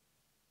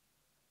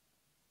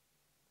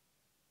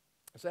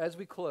 So as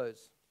we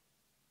close,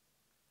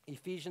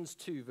 Ephesians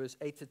 2, verse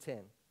 8 to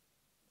 10.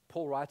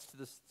 Paul writes to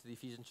the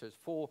Ephesian church,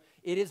 for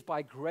it is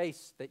by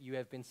grace that you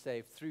have been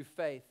saved through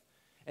faith.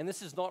 And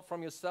this is not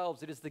from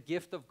yourselves. It is the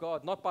gift of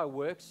God, not by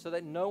works, so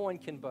that no one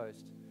can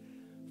boast.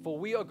 For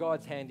we are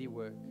God's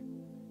handiwork,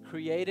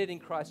 created in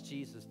Christ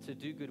Jesus to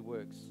do good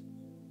works,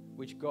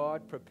 which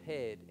God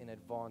prepared in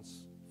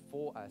advance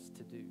for us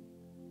to do.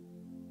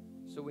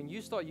 So when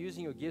you start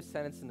using your gifts,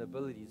 talents, and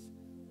abilities,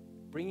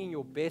 bringing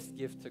your best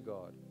gift to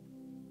God.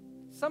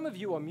 Some of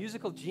you are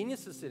musical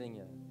geniuses sitting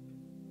here.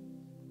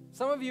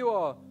 Some of you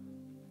are,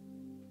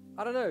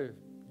 I don't know,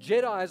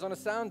 Jedis on a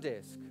sound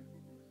desk,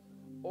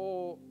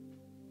 or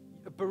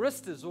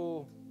baristas,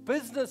 or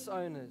business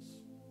owners,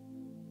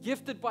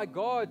 gifted by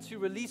God to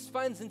release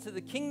funds into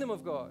the kingdom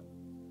of God.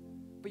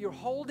 But you're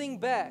holding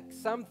back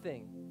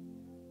something.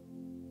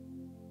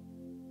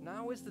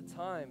 Now is the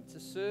time to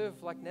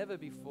serve like never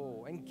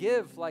before and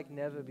give like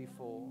never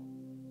before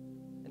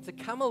and to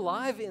come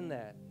alive in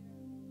that.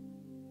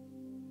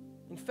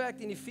 In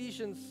fact, in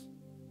Ephesians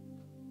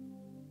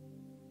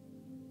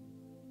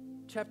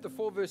chapter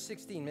 4, verse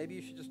 16, maybe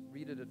you should just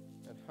read it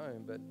at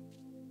home, but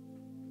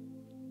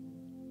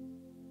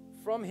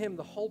from him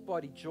the whole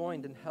body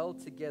joined and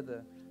held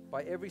together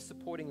by every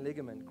supporting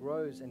ligament,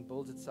 grows and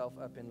builds itself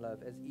up in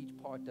love as each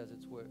part does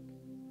its work.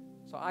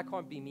 So I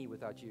can't be me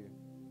without you.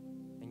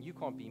 And you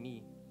can't be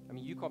me.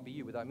 You can't be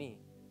you without me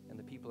and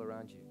the people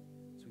around you.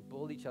 So we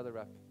build each other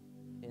up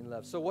in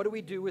love. So what do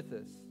we do with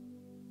this?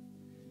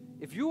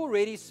 If you're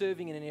already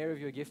serving in an area of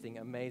your gifting,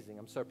 amazing.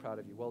 I'm so proud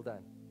of you. Well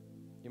done.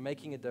 You're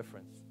making a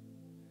difference.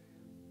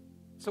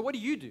 So what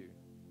do?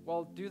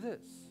 Well, do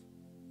this.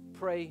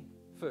 Pray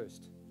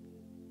first.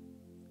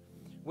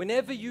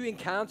 Whenever you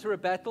encounter a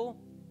battle,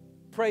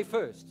 pray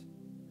first.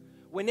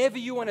 Whenever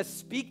you want to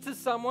speak to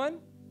someone,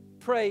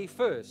 pray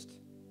first.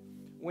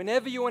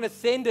 Whenever you want to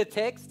send a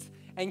text,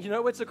 and you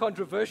know what's a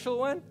controversial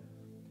one?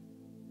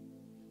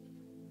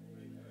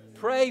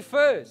 Pray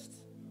first.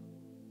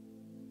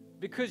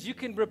 Because you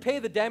can repair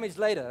the damage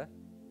later,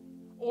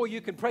 or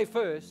you can pray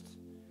first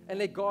and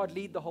let God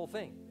lead the whole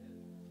thing.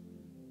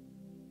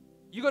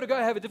 You got to go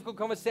have a difficult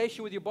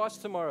conversation with your boss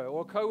tomorrow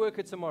or a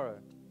coworker tomorrow.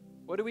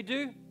 What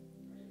do?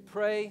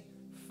 Pray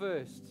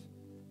first.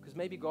 Because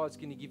maybe God's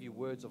going to give you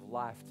words of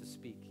life to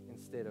speak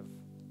instead of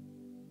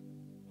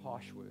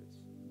harsh words,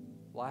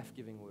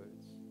 life-giving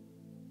words.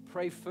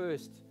 Pray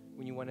first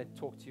when you want to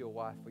talk to your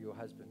wife or your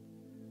husband.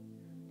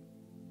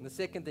 And the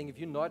second thing, if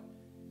you're not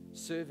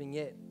serving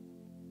yet,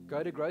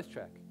 go to Growth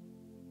Track,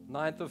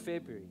 9th of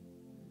February.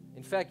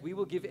 In fact, we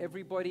will give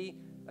everybody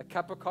a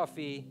cup of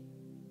coffee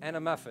and a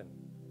muffin.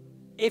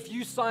 If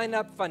you sign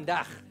up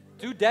vandaag,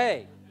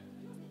 today.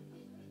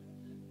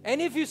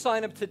 And if you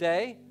sign up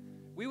today,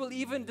 we will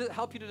even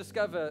help you to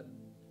discover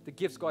the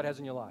gifts God has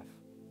in your life.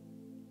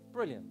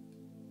 Brilliant.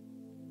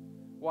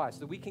 Why? So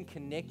that we can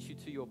connect you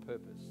to your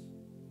purpose.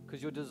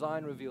 Because your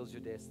design reveals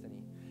your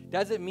destiny.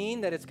 Does it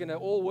mean that it's going to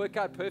all work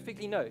out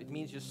perfectly? No. It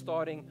means you're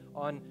starting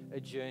on a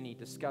journey,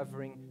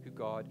 discovering who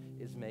God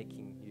is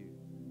making you.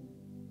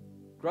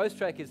 Growth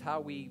Track is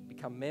how we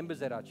become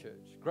members at our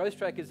church. Growth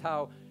Track is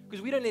how,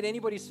 because we don't let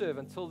anybody serve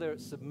until they're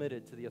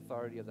submitted to the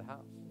authority of the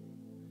house,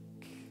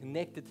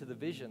 connected to the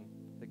vision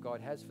that God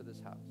has for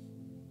this house.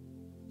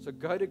 So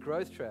go to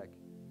Growth Track.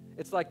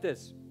 It's like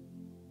this.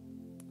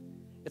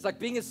 It's like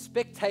being a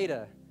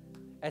spectator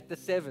at the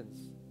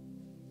Sevens,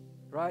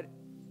 right?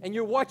 And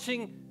you're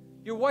watching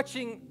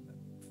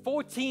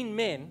 14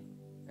 men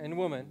and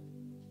women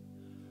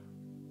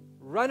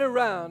run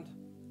around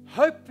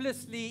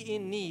hopelessly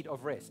in need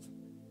of rest,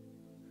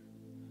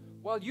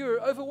 while you're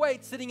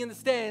overweight sitting in the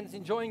stands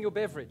enjoying your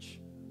beverage,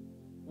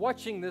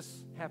 watching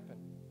this happen.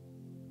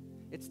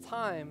 It's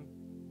time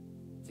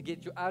to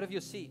get you out of your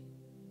seat,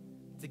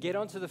 to get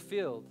onto the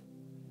field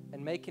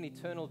and make an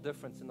eternal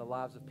difference in the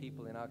lives of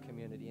people in our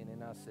community and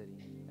in our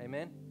city.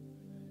 Amen?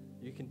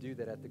 You can do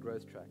that at the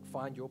Growth Track.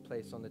 Find your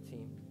place on the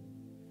team.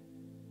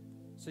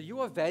 So you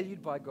are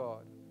valued by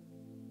God.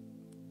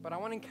 But I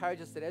want to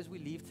encourage us that as we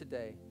leave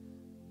today,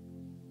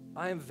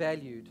 I am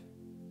valued,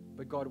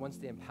 but God wants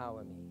to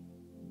empower me.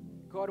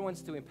 God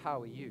wants to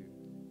empower you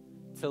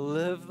to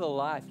live the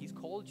life He's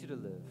called you to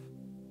live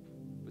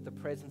with the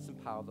presence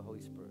and power of the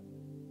Holy Spirit.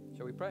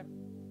 Shall we pray?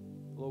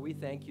 Lord, we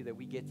thank you that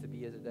we get to be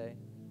here today.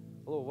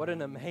 Lord, what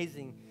an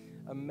amazing,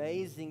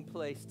 amazing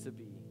place to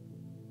be.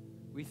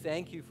 We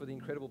thank you for the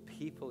incredible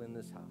people in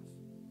this house.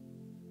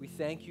 We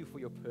thank you for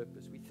your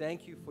purpose. We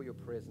thank you for your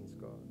presence,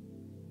 God.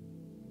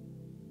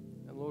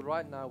 And Lord,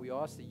 right now we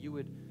ask that you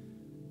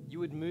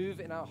would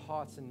move in our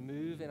hearts and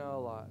move in our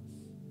lives.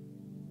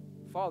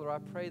 Father, I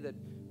pray that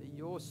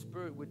your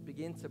Spirit would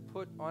begin to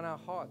put on our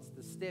hearts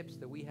the steps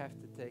that we have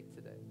to take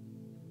today.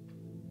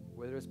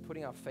 Whether it's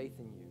putting our faith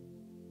in you,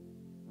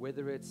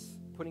 whether it's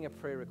putting a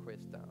prayer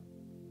request down,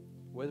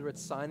 whether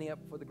it's signing up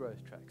for the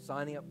Growth Track,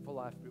 signing up for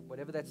Life Group,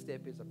 whatever that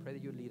step is, I pray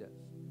that you lead us,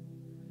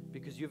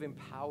 because you've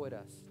empowered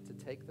us to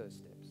take those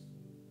steps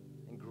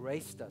and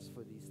graced us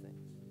for these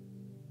things.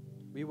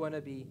 We want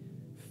to be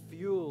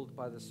fueled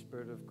by the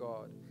Spirit of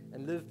God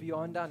and live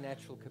beyond our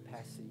natural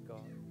capacity,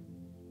 God.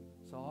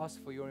 So I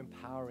ask for your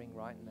empowering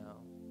right now.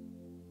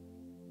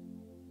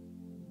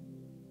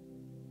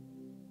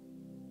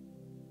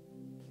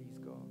 Please,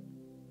 God.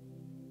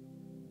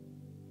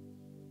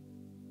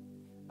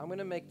 I'm going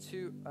to make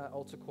two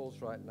altar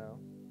calls right now.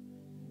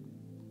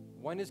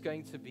 One is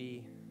going to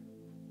be,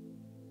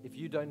 if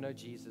you don't know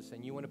Jesus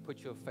and you want to put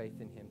your faith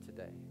in Him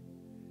today,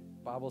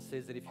 the Bible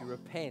says that if you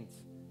repent,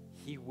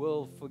 He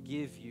will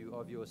forgive you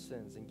of your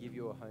sins and give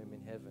you a home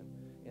in heaven,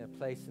 in a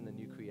place in the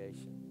new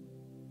creation.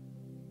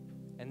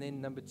 And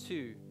then number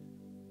two,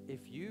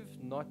 if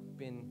you've not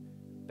been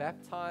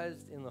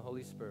baptized in the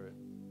Holy Spirit,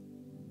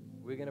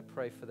 we're going to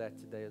pray for that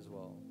today as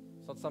well.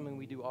 It's not something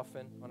we do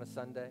often on a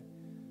Sunday,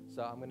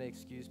 so I'm going to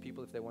excuse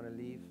people if they want to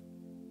leave.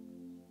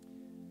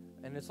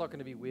 And it's not going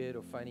to be weird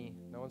or funny.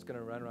 No one's going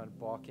to run around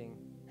barking,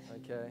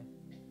 okay?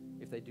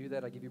 If they do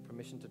that, I give you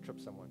permission to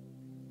trip someone.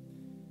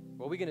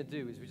 What we're going to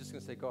do is we're just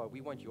going to say, God, we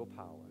want your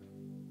power.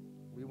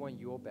 We want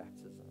your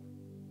baptism.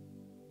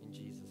 In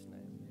Jesus' name.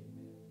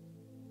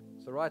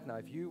 So right now,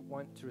 if you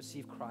want to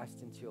receive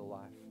Christ into your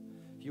life,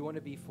 if you want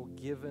to be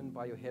forgiven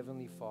by your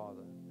Heavenly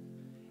Father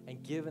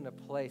and given a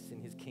place in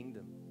His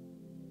kingdom,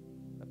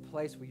 a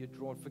place where you're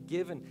drawn,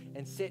 forgiven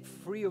and set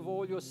free of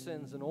all your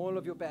sins and all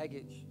of your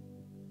baggage,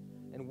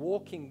 and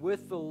walking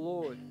with the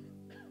Lord,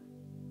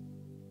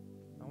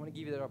 I want to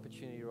give you that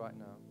opportunity right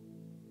now.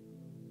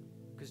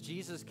 Because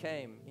Jesus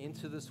came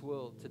into this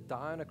world to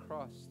die on a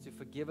cross, to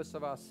forgive us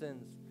of our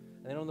sins.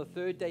 And then on the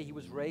third day, he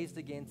was raised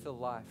again to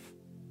life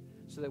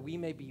so that we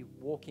may be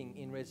walking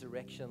in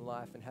resurrection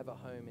life and have a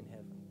home in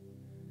heaven.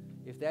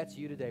 If that's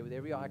you today, with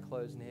every eye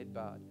closed and head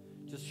bowed,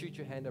 just shoot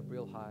your hand up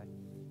real high.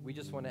 We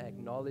just want to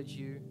acknowledge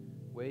you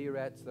where you're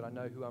at so that I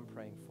know who I'm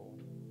praying for.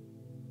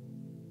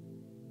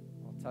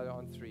 I'll tell you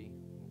on 3.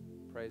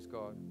 Praise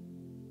God.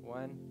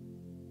 1,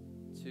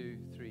 2,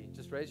 3.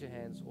 Just raise your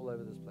hands all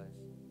over this place.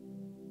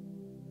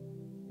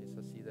 Yes,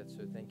 I see that,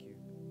 sir. Thank you.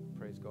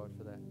 Praise God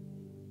for that.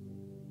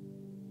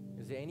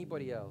 Is there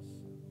anybody else?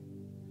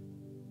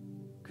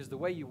 Because the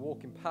way you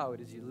walk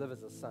empowered is you live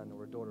as a son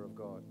or a daughter of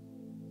God.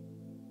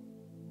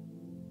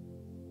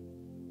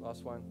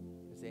 Last one.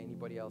 Is there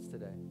anybody else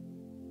today?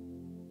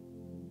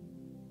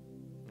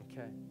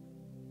 Okay.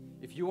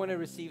 If you want to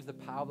receive the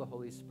power of the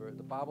Holy Spirit,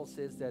 the Bible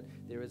says that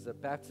there is a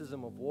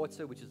baptism of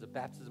water, which is a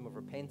baptism of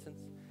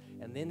repentance,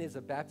 and then there's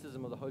a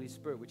baptism of the Holy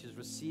Spirit, which is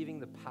receiving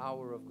the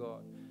power of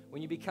God.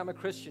 When you become a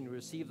Christian, you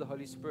receive the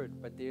Holy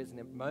Spirit, but there's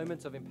a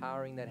moment of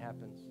empowering that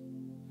happens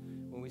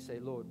when we say,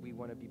 Lord, we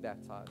want to be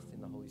baptized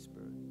in the Holy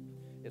Spirit.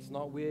 It's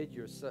not weird.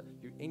 You're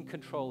in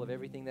control of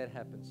everything that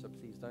happens, so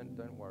please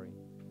don't worry.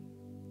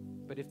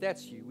 But if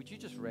that's you, would you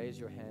just raise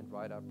your hand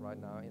right up right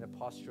now in a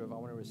posture of, I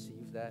want to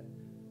receive that?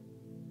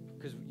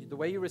 Because the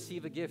way you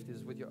receive a gift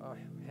is with your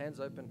hands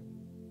open.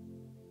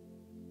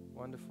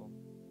 Wonderful.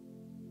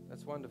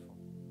 That's wonderful.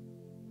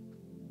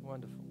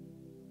 Wonderful.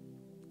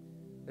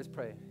 Let's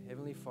pray.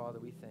 Heavenly Father,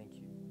 we thank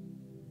you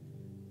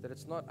that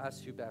it's not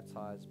us who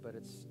baptize, but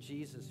it's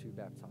Jesus who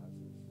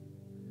baptizes.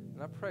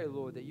 And I pray,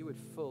 Lord, that you would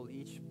fill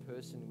each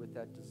person with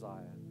that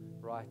desire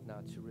right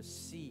now to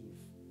receive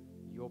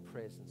your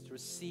presence, to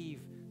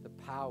receive the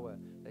power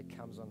that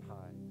comes on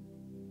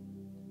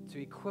high,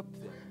 to equip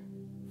them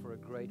for a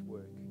great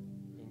work.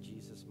 In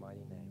Jesus'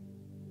 mighty name,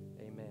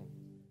 amen.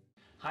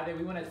 Hi there,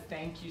 we want to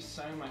thank you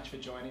so much for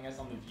joining us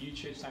on the View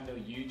Church Sunningdale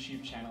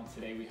YouTube channel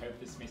today. We hope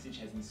this message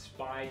has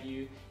inspired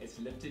you, it's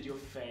lifted your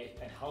faith,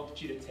 and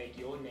helped you to take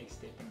your next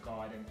step in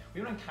God. And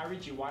we want to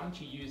encourage you, why don't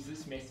you use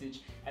this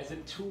message as a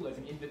tool, as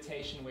an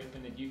invitation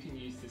weapon that you can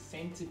use to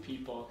send to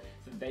people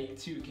so that they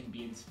too can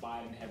be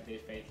inspired and have their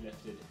faith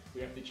lifted.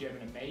 We hope that you have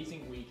an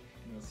amazing week,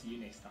 and we'll see you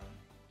next time.